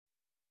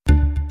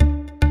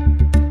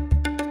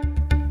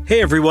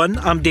Hey everyone,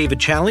 I'm David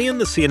Chalian,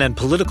 the CNN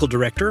political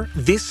director.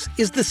 This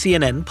is the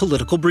CNN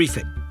Political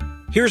Briefing.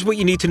 Here's what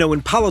you need to know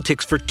in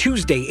politics for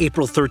Tuesday,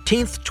 April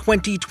 13th,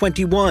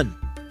 2021.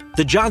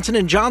 The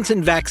Johnson &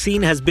 Johnson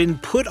vaccine has been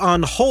put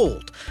on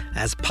hold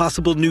as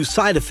possible new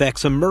side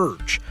effects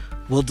emerge.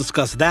 We'll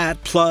discuss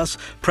that, plus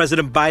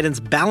President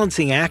Biden's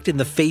balancing act in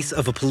the face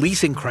of a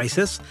policing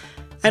crisis.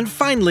 And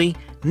finally,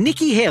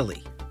 Nikki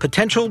Haley,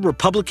 potential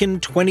Republican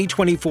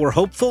 2024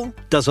 hopeful,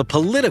 does a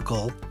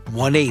political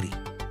 180.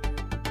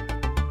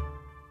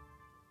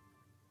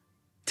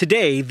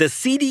 Today, the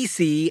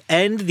CDC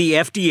and the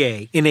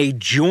FDA, in a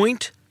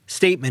joint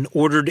statement,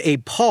 ordered a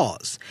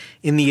pause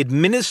in the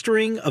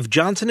administering of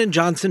Johnson &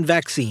 Johnson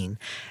vaccine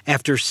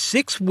after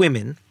 6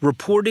 women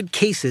reported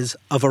cases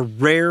of a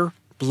rare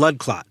blood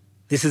clot.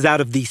 This is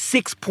out of the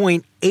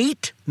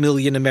 6.8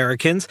 million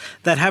Americans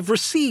that have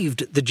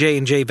received the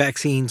J&J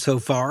vaccine so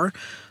far.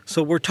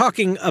 So we're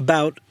talking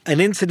about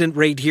an incident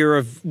rate here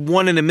of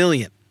 1 in a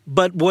million.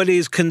 But what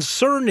is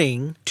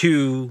concerning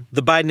to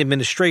the Biden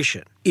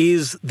administration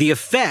is the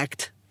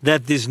effect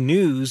that this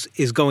news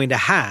is going to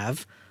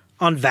have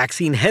on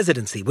vaccine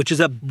hesitancy, which is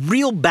a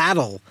real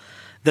battle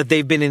that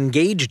they've been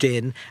engaged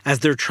in as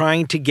they're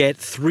trying to get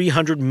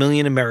 300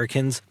 million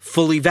Americans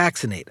fully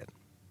vaccinated.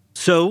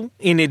 So,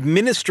 in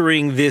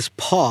administering this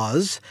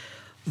pause,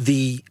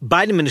 the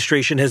Biden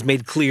administration has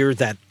made clear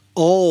that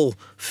all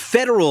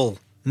federal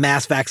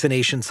mass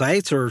vaccination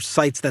sites or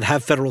sites that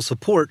have federal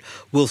support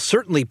will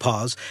certainly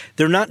pause.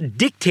 They're not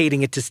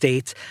dictating it to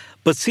states,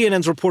 but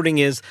CNN's reporting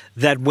is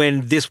that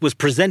when this was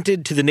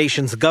presented to the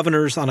nation's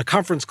governors on a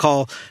conference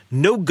call,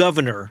 no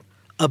governor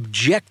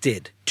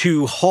objected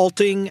to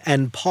halting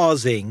and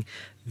pausing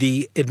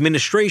the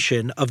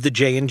administration of the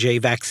J&J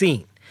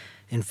vaccine.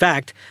 In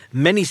fact,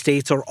 many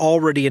states are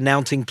already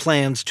announcing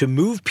plans to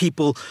move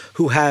people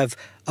who have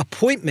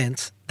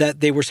appointments that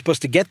they were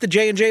supposed to get the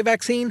J&J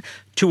vaccine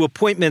to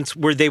appointments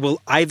where they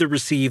will either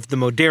receive the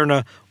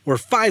Moderna or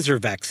Pfizer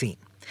vaccine.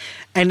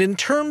 And in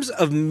terms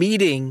of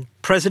meeting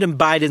President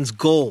Biden's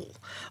goal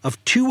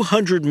of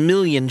 200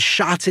 million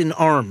shots in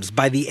arms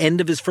by the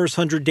end of his first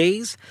 100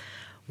 days,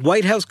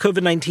 White House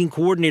COVID-19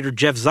 coordinator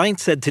Jeff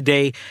Zients said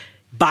today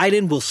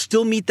Biden will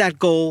still meet that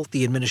goal.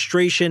 The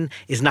administration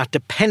is not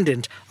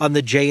dependent on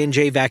the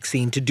J&J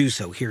vaccine to do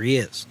so. Here he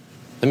is.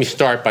 Let me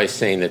start by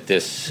saying that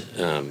this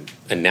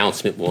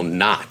announcement will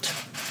not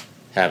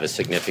have a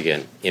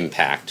significant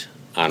impact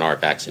on our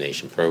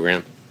vaccination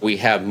program. We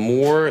have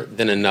more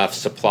than enough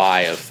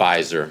supply of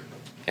Pfizer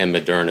and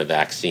Moderna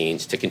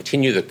vaccines to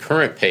continue the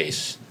current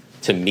pace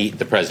to meet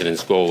the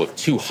president's goal of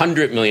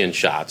 200 million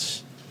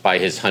shots by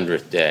his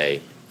 100th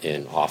day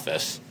in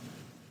office.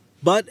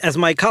 But as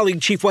my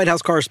colleague, Chief White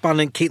House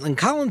correspondent Caitlin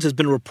Collins has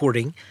been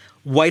reporting,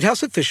 White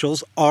House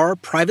officials are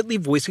privately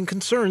voicing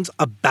concerns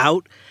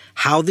about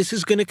how this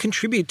is going to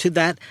contribute to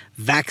that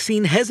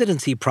vaccine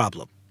hesitancy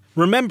problem.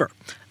 Remember,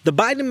 the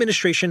Biden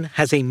administration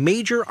has a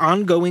major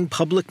ongoing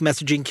public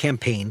messaging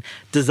campaign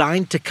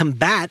designed to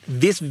combat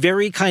this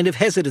very kind of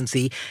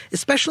hesitancy,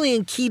 especially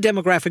in key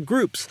demographic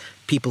groups,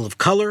 people of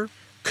color,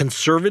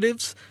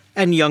 conservatives,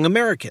 and young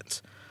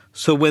Americans.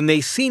 So when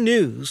they see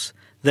news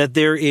that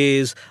there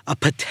is a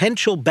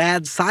potential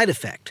bad side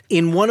effect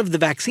in one of the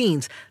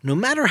vaccines, no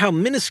matter how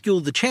minuscule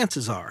the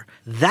chances are,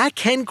 that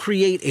can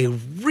create a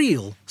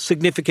real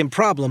significant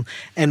problem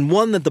and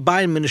one that the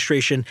Biden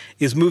administration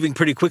is moving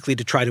pretty quickly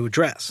to try to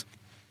address.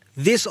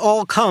 This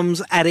all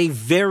comes at a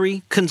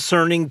very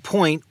concerning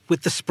point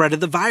with the spread of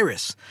the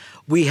virus.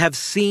 We have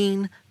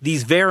seen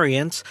these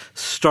variants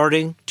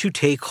starting to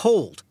take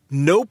hold.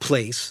 No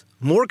place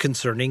more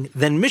concerning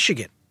than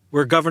Michigan,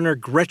 where Governor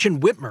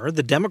Gretchen Whitmer,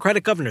 the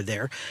Democratic governor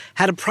there,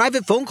 had a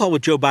private phone call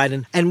with Joe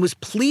Biden and was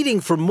pleading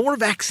for more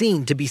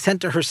vaccine to be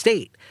sent to her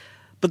state.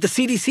 But the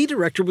CDC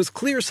director was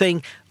clear,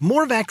 saying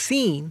more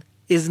vaccine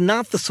is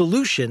not the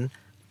solution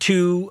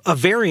to a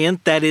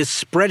variant that is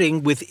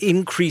spreading with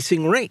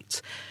increasing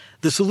rates.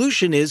 The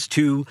solution is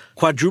to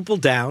quadruple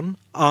down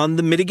on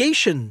the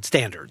mitigation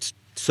standards,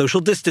 social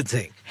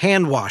distancing,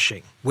 hand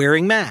washing,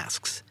 wearing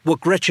masks. What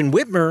Gretchen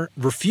Whitmer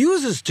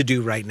refuses to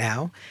do right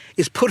now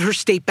is put her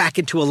state back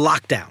into a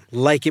lockdown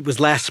like it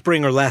was last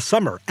spring or last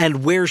summer,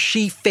 and where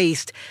she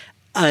faced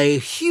a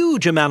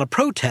huge amount of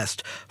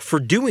protest for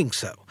doing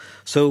so.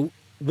 So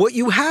what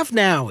you have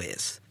now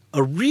is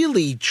a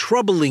really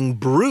troubling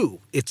brew,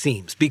 it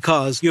seems,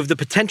 because you have the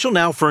potential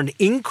now for an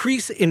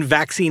increase in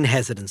vaccine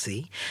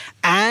hesitancy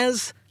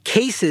as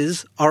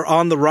cases are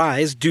on the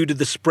rise due to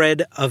the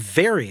spread of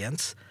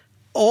variants,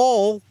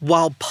 all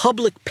while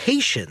public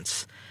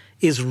patience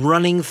is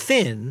running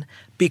thin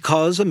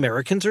because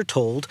Americans are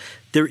told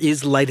there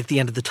is light at the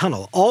end of the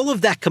tunnel. All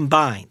of that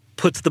combined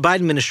puts the Biden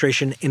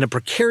administration in a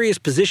precarious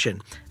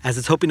position as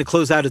it's hoping to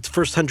close out its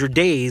first 100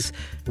 days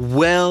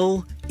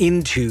well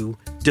into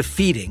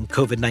defeating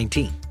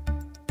COVID-19.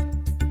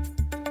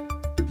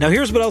 Now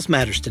here's what else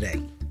matters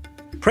today.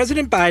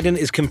 President Biden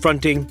is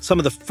confronting some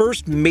of the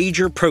first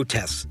major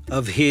protests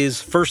of his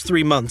first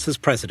 3 months as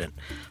president,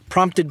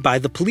 prompted by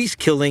the police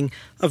killing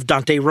of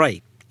Daunte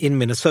Wright in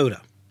Minnesota.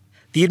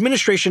 The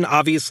administration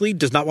obviously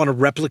does not want to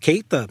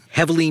replicate the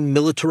heavily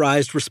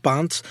militarized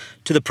response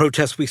to the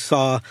protests we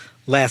saw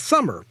last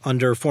summer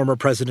under former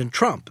President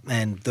Trump.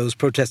 And those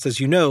protests,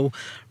 as you know,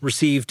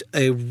 received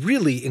a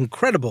really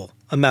incredible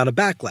amount of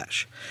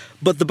backlash.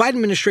 But the Biden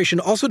administration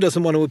also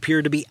doesn't want to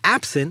appear to be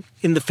absent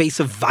in the face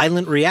of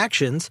violent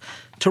reactions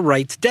to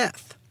Wright's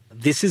death.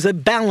 This is a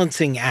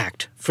balancing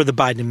act for the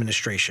Biden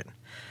administration.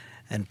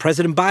 And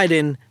President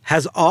Biden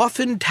has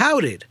often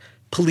touted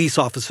police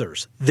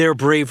officers, their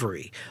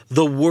bravery,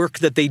 the work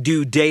that they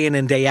do day in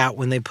and day out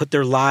when they put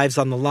their lives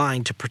on the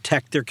line to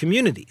protect their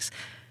communities.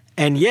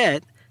 And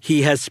yet,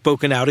 he has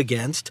spoken out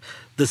against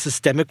the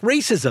systemic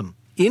racism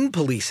in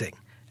policing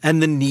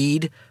and the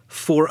need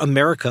for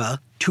America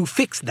to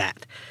fix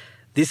that.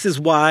 This is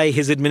why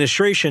his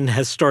administration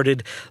has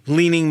started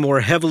leaning more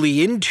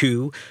heavily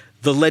into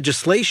the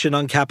legislation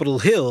on Capitol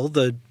Hill,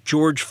 the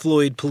George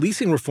Floyd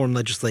policing reform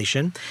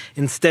legislation,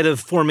 instead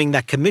of forming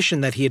that commission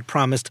that he had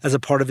promised as a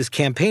part of his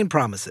campaign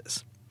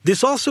promises.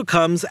 This also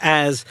comes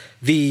as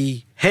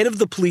the head of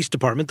the police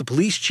department, the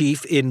police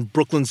chief in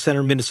Brooklyn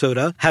Center,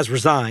 Minnesota, has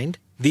resigned.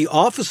 The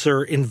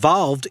officer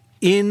involved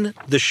in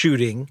the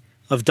shooting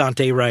of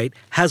Daunte Wright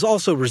has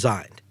also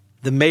resigned.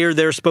 The mayor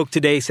there spoke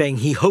today saying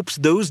he hopes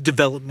those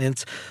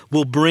developments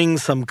will bring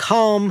some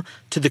calm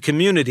to the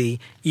community,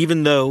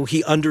 even though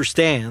he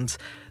understands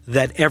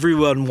that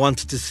everyone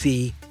wants to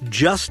see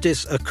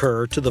justice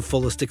occur to the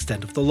fullest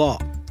extent of the law.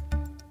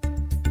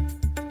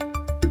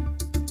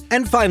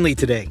 And finally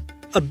today,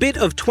 a bit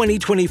of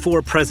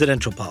 2024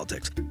 presidential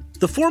politics.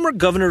 The former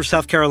governor of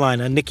South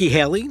Carolina, Nikki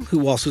Haley,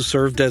 who also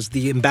served as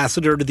the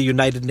ambassador to the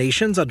United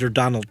Nations under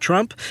Donald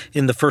Trump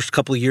in the first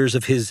couple of years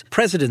of his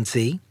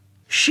presidency,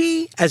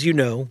 she, as you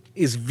know,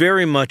 is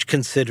very much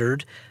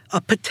considered a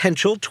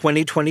potential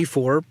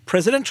 2024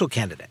 presidential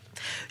candidate.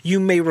 You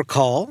may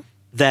recall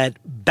that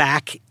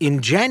back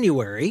in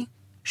January,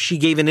 she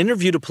gave an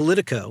interview to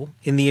Politico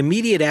in the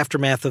immediate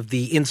aftermath of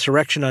the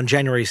insurrection on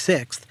January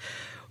 6th,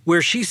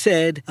 where she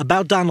said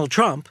about Donald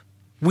Trump,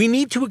 "We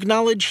need to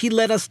acknowledge he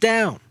let us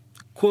down."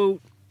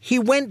 Quote, "He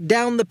went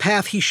down the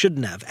path he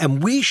shouldn't have,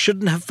 and we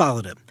shouldn't have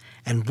followed him,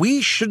 and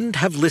we shouldn't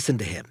have listened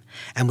to him,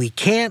 and we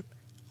can't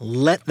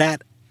let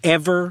that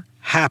ever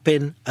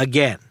happen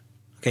again."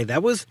 Okay,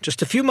 that was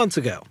just a few months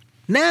ago.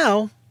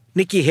 Now,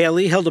 Nikki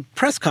Haley held a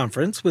press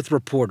conference with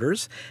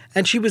reporters,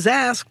 and she was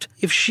asked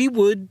if she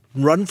would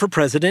run for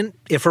president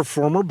if her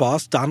former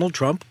boss, Donald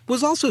Trump,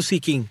 was also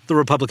seeking the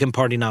Republican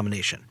Party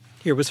nomination.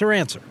 Here was her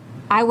answer.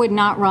 I would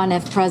not run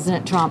if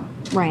President Trump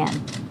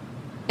ran.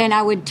 And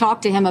I would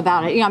talk to him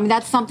about it.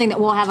 That's something that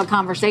we'll have a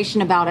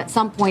conversation about at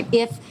some point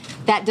if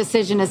that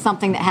decision is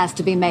something that has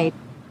to be made.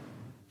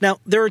 Now,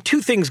 there are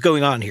two things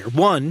going on here.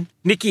 One,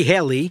 Nikki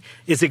Haley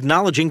is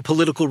acknowledging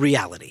political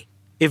reality.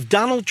 If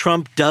Donald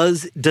Trump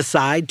does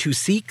decide to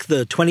seek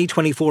the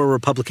 2024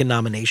 Republican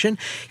nomination,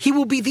 he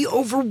will be the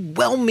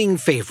overwhelming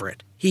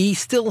favorite. He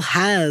still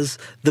has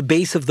the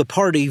base of the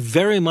party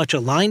very much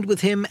aligned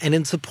with him and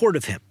in support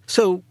of him.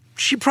 So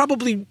she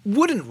probably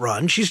wouldn't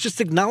run. She's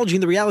just acknowledging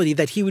the reality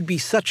that he would be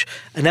such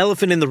an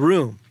elephant in the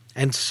room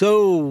and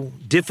so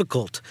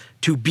difficult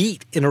to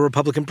beat in a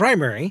Republican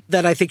primary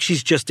that I think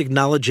she's just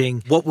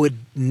acknowledging what would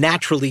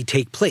naturally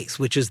take place,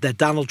 which is that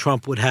Donald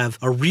Trump would have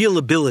a real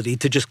ability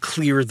to just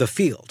clear the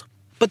field.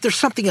 But there's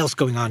something else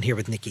going on here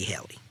with Nikki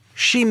Haley.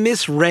 She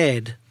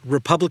misread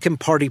Republican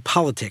Party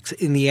politics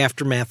in the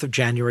aftermath of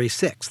January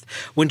 6th.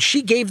 When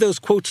she gave those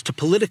quotes to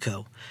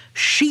Politico,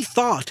 she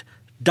thought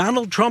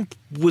Donald Trump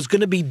was going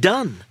to be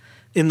done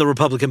in the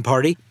Republican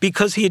Party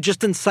because he had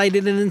just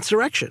incited an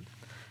insurrection.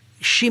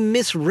 She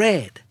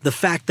misread the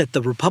fact that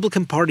the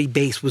Republican Party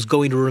base was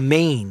going to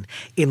remain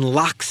in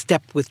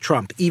lockstep with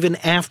Trump even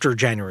after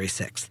January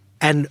 6th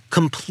and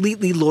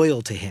completely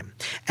loyal to him,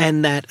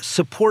 and that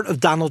support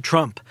of Donald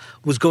Trump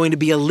was going to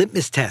be a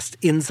litmus test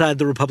inside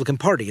the Republican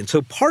Party. And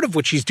so part of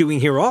what she's doing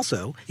here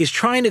also is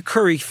trying to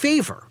curry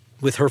favor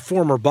with her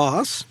former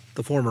boss,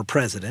 the former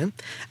president,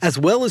 as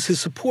well as his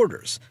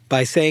supporters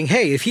by saying,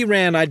 hey, if he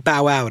ran, I'd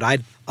bow out.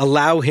 I'd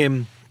allow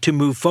him to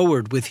move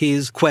forward with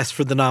his quest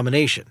for the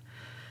nomination.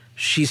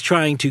 She's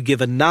trying to give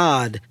a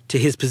nod to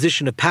his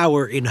position of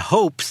power in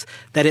hopes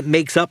that it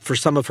makes up for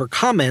some of her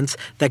comments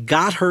that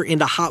got her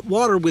into hot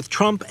water with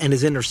Trump and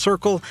his inner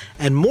circle,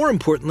 and more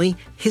importantly,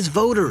 his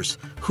voters,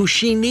 who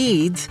she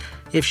needs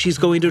if she's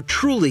going to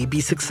truly be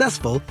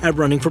successful at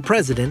running for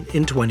president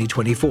in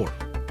 2024.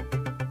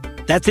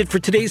 That's it for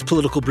today's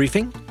Political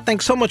Briefing.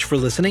 Thanks so much for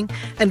listening,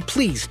 and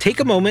please take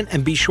a moment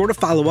and be sure to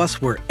follow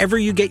us wherever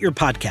you get your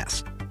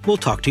podcasts. We'll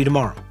talk to you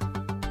tomorrow.